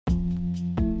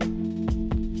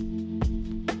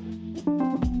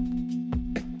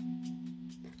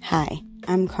Hi,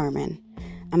 I'm Carmen.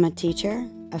 I'm a teacher,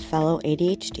 a fellow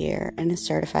ADHDer, and a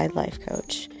certified life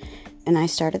coach. And I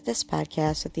started this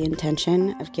podcast with the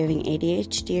intention of giving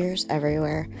ADHDers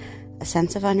everywhere a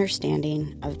sense of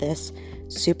understanding of this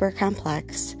super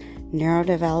complex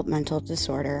neurodevelopmental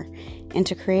disorder and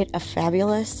to create a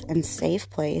fabulous and safe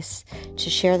place to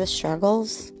share the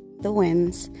struggles, the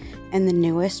wins, and the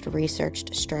newest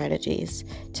researched strategies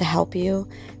to help you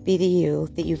be the you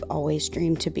that you've always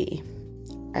dreamed to be.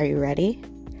 Are you ready?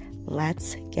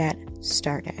 Let's get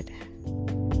started.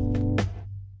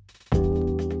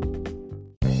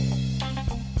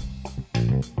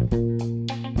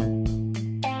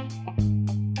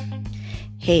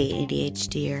 Hey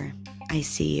ADHDer, I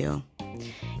see you.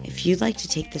 If you'd like to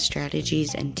take the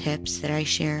strategies and tips that I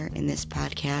share in this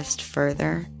podcast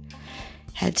further,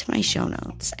 head to my show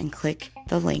notes and click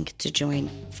the link to join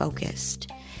Focused.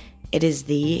 It is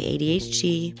the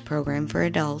ADHD program for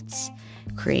adults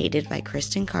created by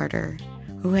Kristen Carter,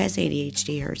 who has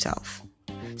ADHD herself.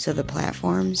 So the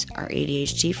platforms are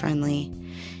ADHD friendly,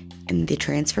 and the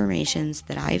transformations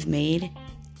that I've made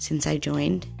since I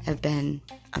joined have been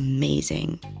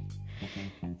amazing.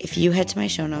 If you head to my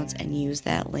show notes and use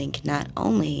that link, not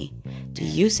only do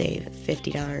you save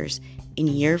 $50 in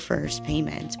your first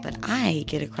payment, but I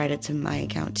get a credit to my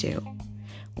account too.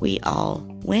 We all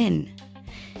win.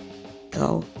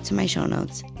 Go to my show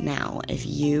notes now if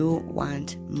you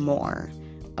want more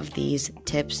of these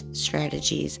tips,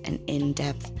 strategies, and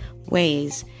in-depth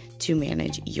ways to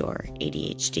manage your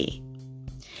ADHD.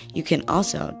 You can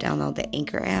also download the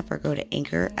Anchor app or go to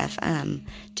Anchor FM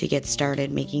to get started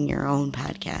making your own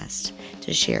podcast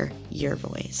to share your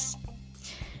voice.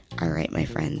 All right, my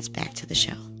friends, back to the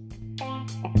show.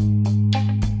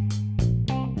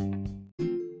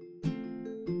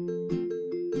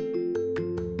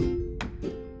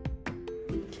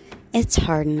 It's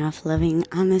hard enough living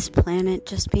on this planet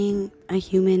just being a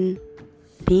human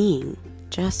being,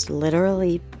 just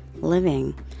literally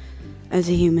living as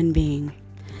a human being.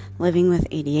 Living with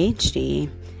ADHD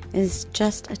is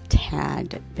just a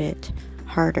tad bit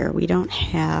harder. We don't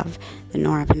have the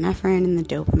norepinephrine and the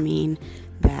dopamine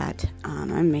that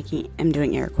I'm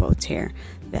doing air quotes here,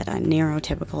 that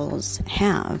neurotypicals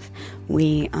have.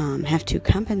 We have to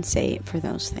compensate for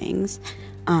those things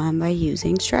by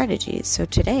using strategies. So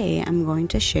today I'm going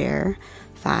to share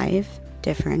 5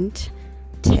 different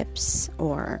tips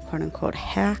or quote-unquote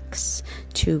hacks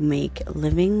to make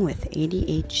living with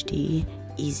ADHD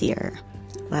easier.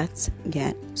 Let's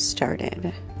get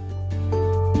started.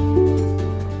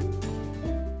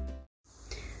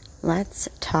 Let's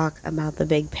talk about the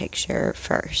big picture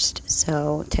first.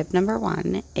 So tip number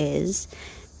 1 is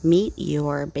meet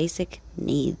your basic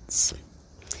needs.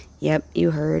 Yep,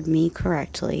 you heard me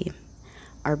correctly.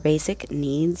 Our basic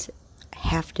needs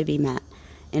have to be met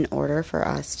in order for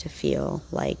us to feel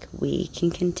like we can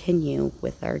continue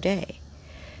with our day.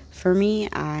 For me,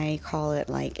 I call it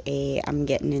like I'm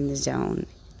getting in the zone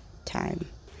time.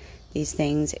 These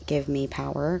things give me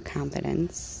power,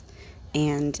 confidence,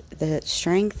 and the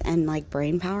strength and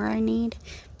brain power I need,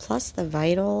 plus the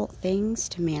vital things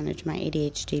to manage my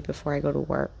ADHD before I go to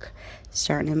work,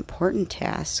 start an important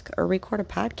task, or record a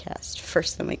podcast, for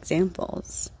some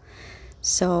examples.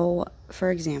 So,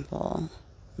 for example,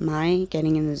 my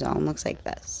getting in the zone looks like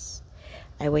this.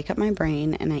 I wake up my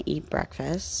brain and I eat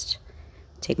breakfast,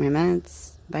 take my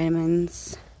meds,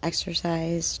 vitamins,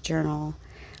 exercise, journal,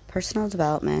 personal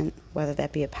development, whether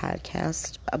that be a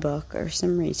podcast, a book, or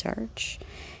some research,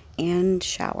 and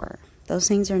shower. Those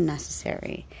things are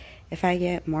necessary. If I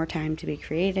get more time to be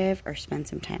creative or spend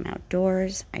some time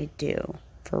outdoors, I do,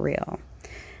 for real.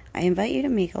 I invite you to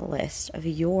make a list of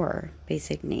your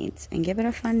basic needs and give it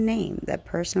a fun name that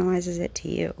personalizes it to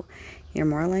you. You're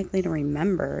more likely to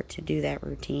remember to do that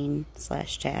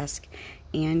routine/task,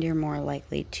 and you're more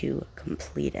likely to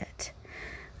complete it.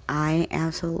 I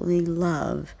absolutely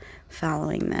love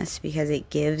following this because it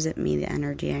gives me the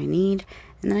energy I need,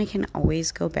 and then I can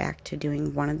always go back to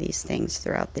doing one of these things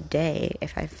throughout the day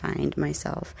if I find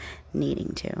myself needing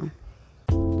to.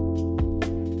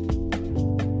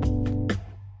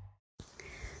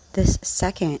 This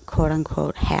second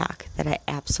quote-unquote hack that I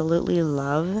absolutely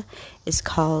love is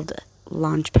called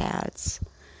launch pads.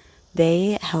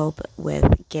 They help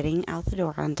with getting out the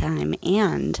door on time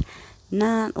and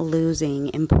not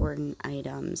losing important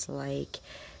items like,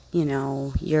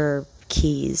 your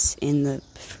keys in the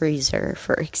freezer,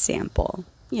 for example.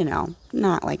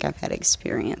 Not like I've had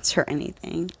experience or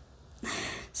anything.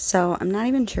 So I'm not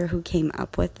even sure who came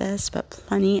up with this, but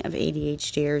plenty of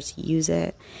ADHDers use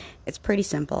it. It's pretty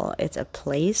simple. It's a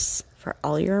place for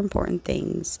all your important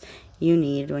things you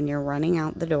need when you're running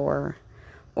out the door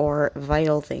or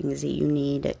vital things that you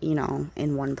need,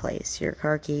 in one place. Your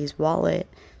car keys, wallet,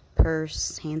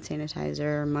 purse, hand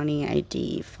sanitizer, money,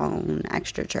 ID, phone,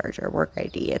 extra charger, work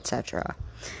ID, etc.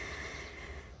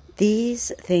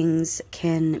 These things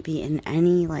can be in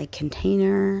any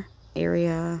container,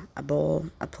 area, a bowl,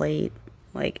 a plate.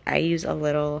 I use a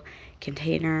little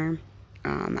container.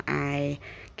 I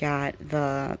got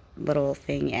the little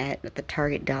thing at the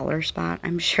Target dollar spot,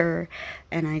 I'm sure,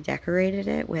 and I decorated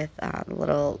it with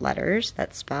little letters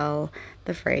that spell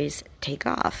the phrase "take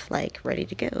off," ready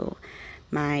to go.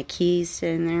 My keys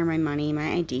in there, my money,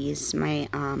 my IDs, my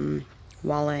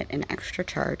wallet, an extra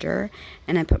charger,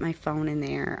 and I put my phone in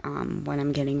there when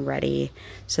I'm getting ready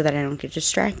so that I don't get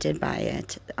distracted by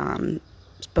it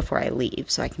before I leave,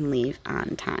 so I can leave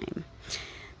on time.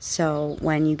 So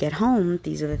when you get home,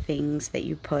 these are the things that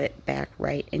you put back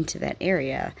right into that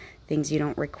area, things you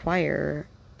don't require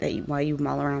while you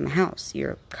mull around the house,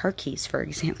 your car keys, for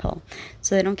example,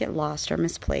 so they don't get lost or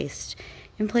misplaced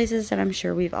in places that I'm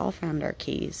sure we've all found our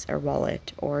keys or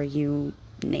wallet or you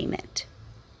name it.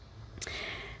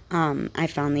 I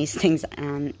found these things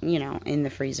on, in the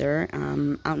freezer,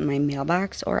 out in my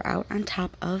mailbox or out on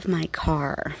top of my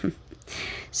car.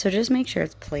 So just make sure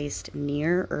it's placed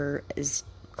near or as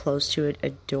close to a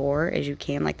door as you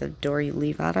can, like the door you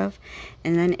leave out of.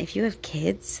 And then if you have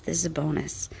kids, this is a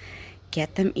bonus.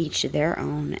 Get them each their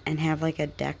own and have a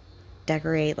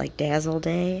decorate Dazzle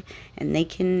Day, and they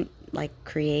can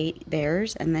create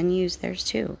theirs and then use theirs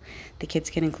too. The kids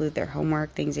can include their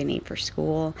homework, things they need for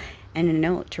school, and a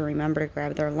note to remember to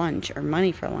grab their lunch or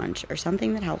money for lunch or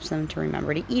something that helps them to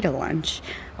remember to eat a lunch.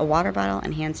 A water bottle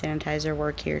and hand sanitizer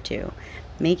work here too.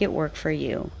 Make it work for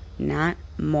you, not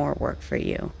more work for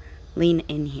you. Lean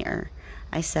in here.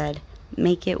 I said,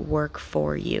 make it work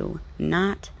for you,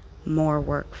 not more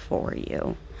work for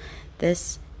you.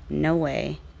 This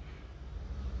way,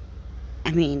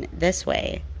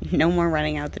 no more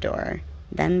running out the door,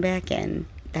 then back in,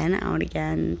 then out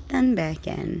again, then back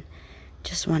in.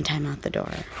 Just one time out the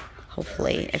door.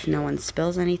 Hopefully, if no one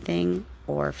spills anything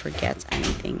or forgets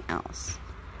anything else.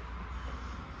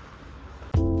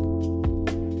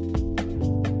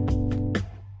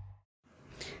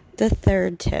 The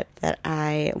third tip that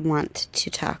I want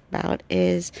to talk about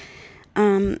is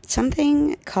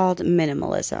something called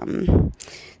minimalism.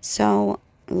 So,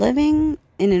 living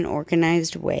in an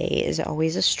organized way is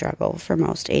always a struggle for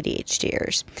most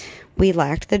ADHDers. We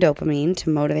lacked the dopamine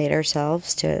to motivate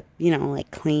ourselves to,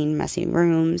 clean messy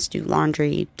rooms, do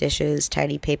laundry, dishes,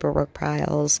 tidy paperwork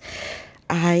piles.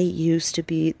 I used to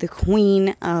be the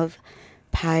queen of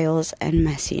piles and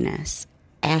messiness.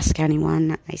 Ask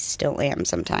anyone, I still am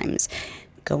sometimes.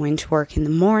 Going to work in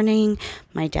the morning,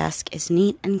 my desk is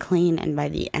neat and clean, and by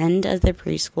the end of the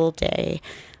preschool day,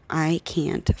 I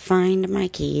can't find my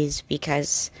keys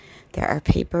because there are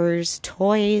papers,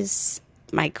 toys,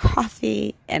 my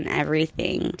coffee, and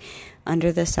everything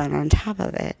under the sun on top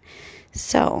of it.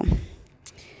 So,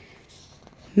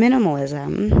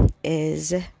 minimalism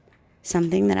is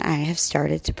something that I have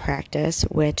started to practice,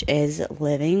 which is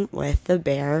living with the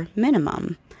bare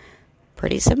minimum.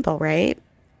 Pretty simple, right?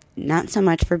 Not so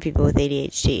much for people with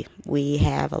ADHD. We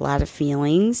have a lot of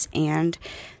feelings and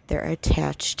they're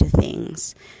attached to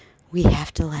things. We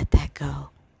have to let that go.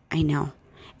 I know.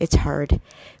 It's hard.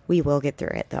 We will get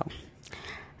through it, though.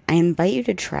 I invite you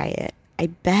to try it. I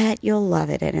bet you'll love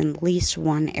it in at least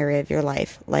one area of your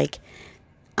life.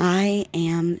 I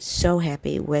am so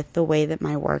happy with the way that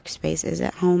my workspace is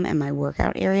at home and my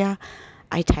workout area.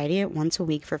 I tidy it once a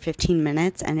week for 15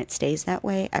 minutes, and it stays that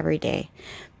way every day.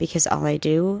 Because all I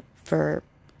do for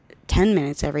 10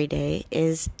 minutes every day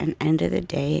is an end of the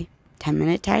day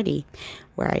 10-minute tidy,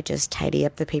 where I just tidy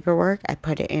up the paperwork. I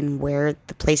put it in where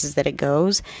the places that it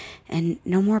goes, and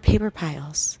no more paper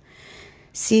piles.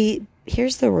 See,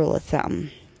 here's the rule of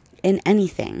thumb. In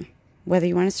anything, whether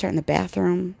you want to start in the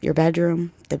bathroom, your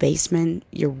bedroom, the basement,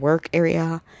 your work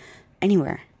area,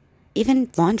 anywhere,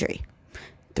 even laundry,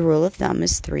 the rule of thumb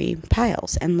is 3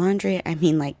 piles. And laundry, I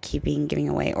mean keeping, giving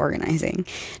away, organizing,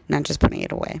 not just putting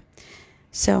it away.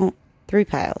 So 3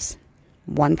 piles.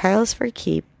 1 pile is for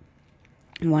keep,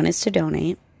 1 is to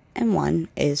donate, and 1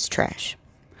 is trash.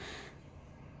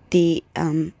 The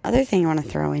other thing I want to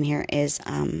throw in here is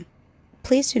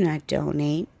please do not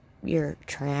donate your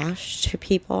trash to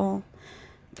people,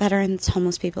 veterans,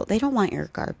 homeless people. They don't want your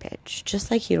garbage, just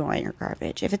like you don't want your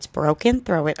garbage. If it's broken,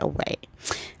 throw it away.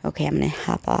 Okay, I'm going to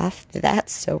hop off that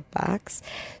soapbox.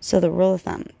 So the rule of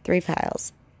thumb, 3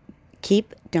 piles.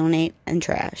 Keep, donate, and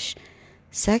trash.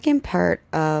 Second part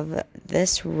of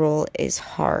this rule is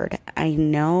hard. I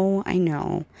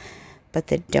know, but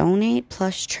the donate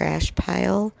plus trash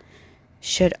pile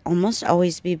should almost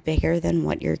always be bigger than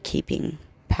what you're keeping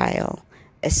pile,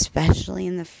 especially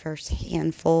in the first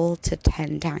handful to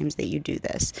 10 times that you do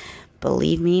this.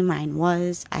 Believe me, mine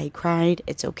was. I cried.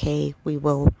 It's okay. We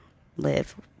will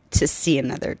live to see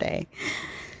another day.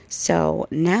 So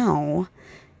now,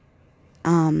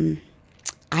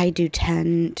 I do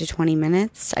 10 to 20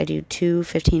 minutes. I do 2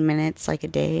 15 minutes like a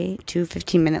day, 2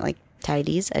 15-minute like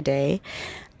tidies a day.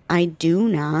 I do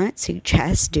not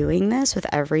suggest doing this with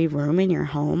every room in your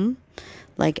home,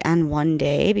 like on one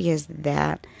day, because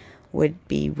that would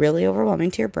be really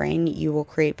overwhelming to your brain. You will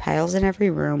create piles in every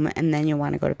room, and then you'll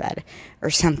want to go to bed or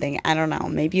something. I don't know.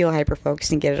 Maybe you'll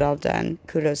hyper-focus and get it all done.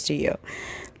 Kudos to you.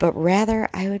 But rather,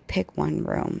 I would pick one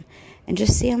room and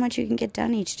just see how much you can get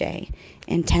done each day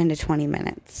in 10 to 20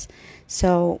 minutes.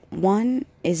 So one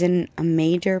is in a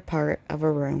major part of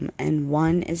a room, and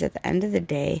one is at the end of the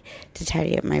day to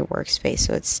tidy up my workspace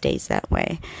so it stays that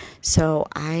way. So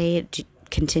I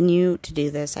continue to do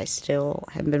this. I still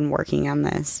have been working on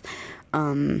this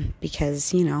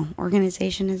because,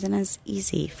 organization isn't as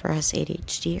easy for us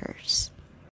ADHDers.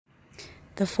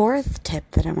 The fourth tip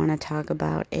that I want to talk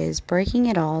about is breaking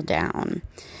it all down.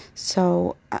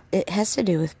 So it has to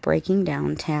do with breaking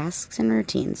down tasks and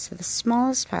routines to the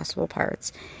smallest possible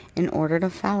parts in order to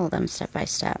follow them step by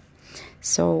step.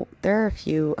 So there are a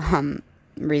few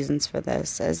reasons for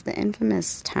this, as the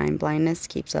infamous time blindness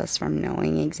keeps us from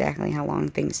knowing exactly how long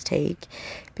things take,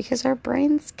 because our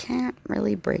brains can't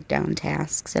really break down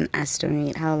tasks and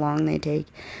estimate how long they take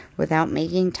without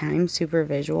making time super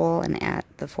visual and at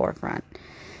the forefront.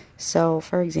 So,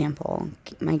 for example,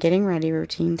 my getting ready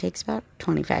routine takes about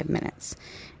 25 minutes,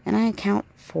 and I account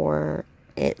for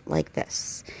it like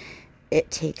this. It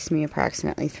takes me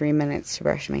approximately 3 minutes to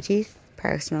brush my teeth,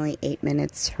 approximately 8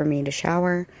 minutes for me to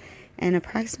shower, and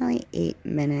approximately 8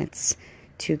 minutes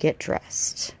to get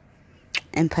dressed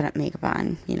and put up makeup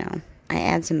on. I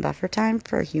add some buffer time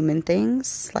for human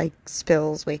things like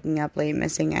spills, waking up late,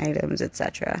 missing items,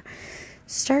 etc.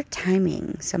 Start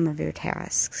timing some of your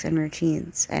tasks and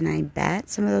routines, and I bet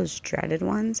some of those dreaded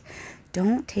ones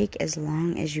don't take as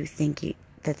long as you think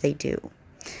that they do.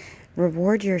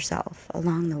 Reward yourself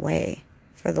along the way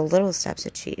for the little steps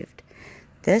achieved.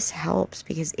 This helps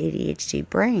because ADHD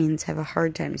brains have a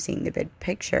hard time seeing the big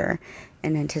picture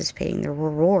and anticipating the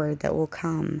reward that will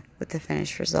come with the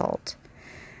finished result.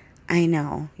 I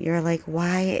know, you're like,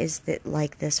 why is it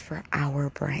like this for our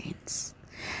brains?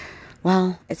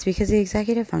 Well, it's because the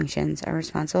executive functions are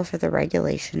responsible for the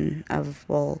regulation of,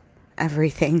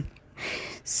 everything.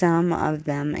 Some of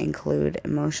them include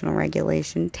emotional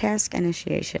regulation, task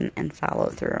initiation, and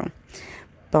follow-through.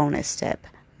 Bonus tip,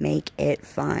 make it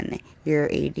fun. Your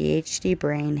ADHD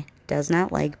brain does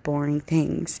not like boring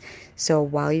things. So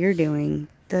while you're doing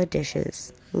the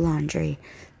dishes, laundry,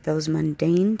 those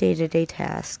mundane day-to-day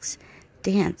tasks,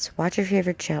 dance, watch your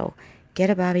favorite show, get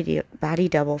a body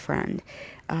double friend,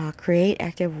 create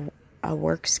active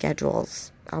work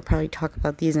schedules. I'll probably talk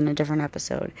about these in a different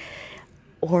episode.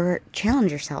 Or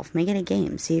challenge yourself, make it a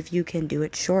game. See if you can do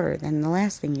it shorter than the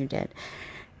last thing you did.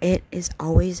 It is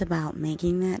always about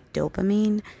making that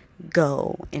dopamine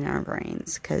go in our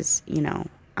brains, because,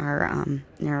 our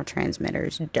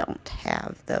neurotransmitters don't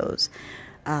have those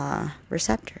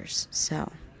receptors.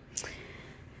 So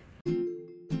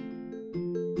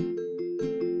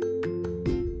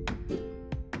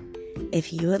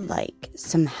if you would like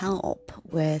some help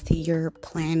with your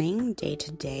planning day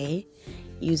to day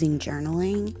using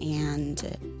journaling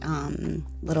and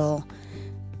little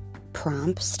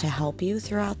prompts to help you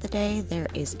throughout the day, there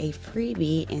is a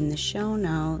freebie in the show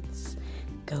notes.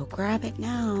 Go grab it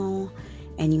now,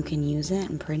 and you can use it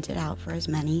and print it out for as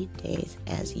many days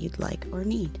as you'd like or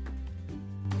need.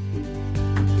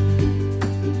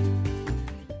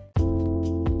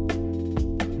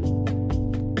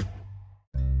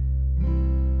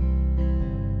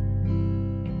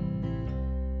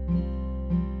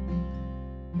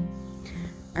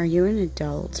 Are you an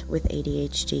adult with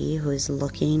ADHD who is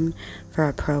looking for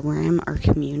a program or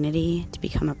community to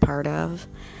become a part of?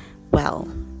 Well,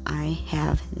 I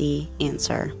have the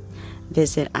answer.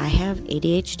 Visit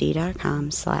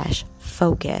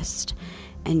ihaveadhd.com/focused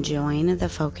and join the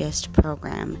Focused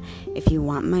program. If you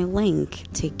want my link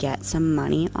to get some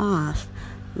money off,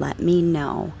 let me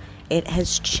know. It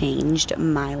has changed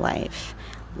my life.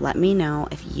 Let me know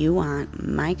if you want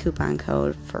my coupon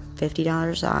code for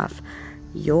 $50 off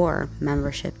your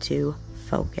membership to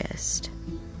Focused,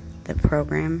 the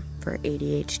program for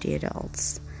ADHD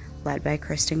adults, led by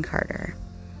Kristen Carter.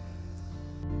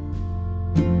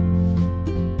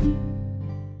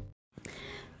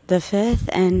 The fifth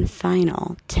and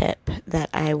final tip that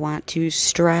I want to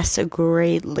stress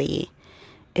greatly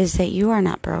is that you are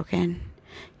not broken.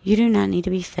 You do not need to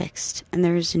be fixed, and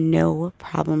there is no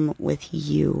problem with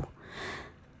you.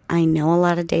 I know a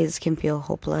lot of days can feel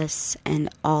hopeless, and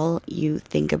all you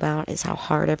think about is how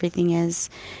hard everything is,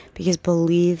 because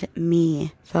believe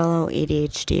me, fellow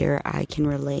ADHDer, I can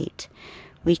relate.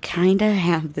 We kind of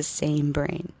have the same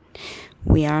brain.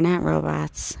 We are not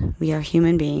robots. We are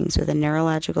human beings with a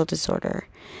neurological disorder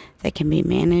that can be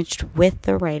managed with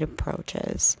the right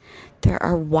approaches. There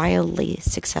are wildly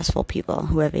successful people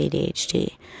who have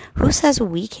ADHD. Who says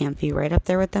we can't be right up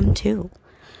there with them too?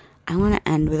 I want to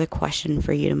end with a question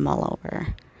for you to mull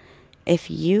over. If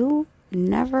you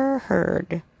never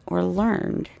heard or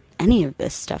learned any of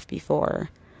this stuff before,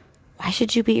 why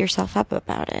should you beat yourself up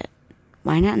about it?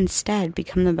 Why not instead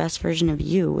become the best version of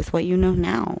you with what you know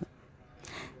now?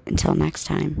 Until next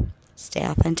time, stay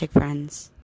authentic, friends.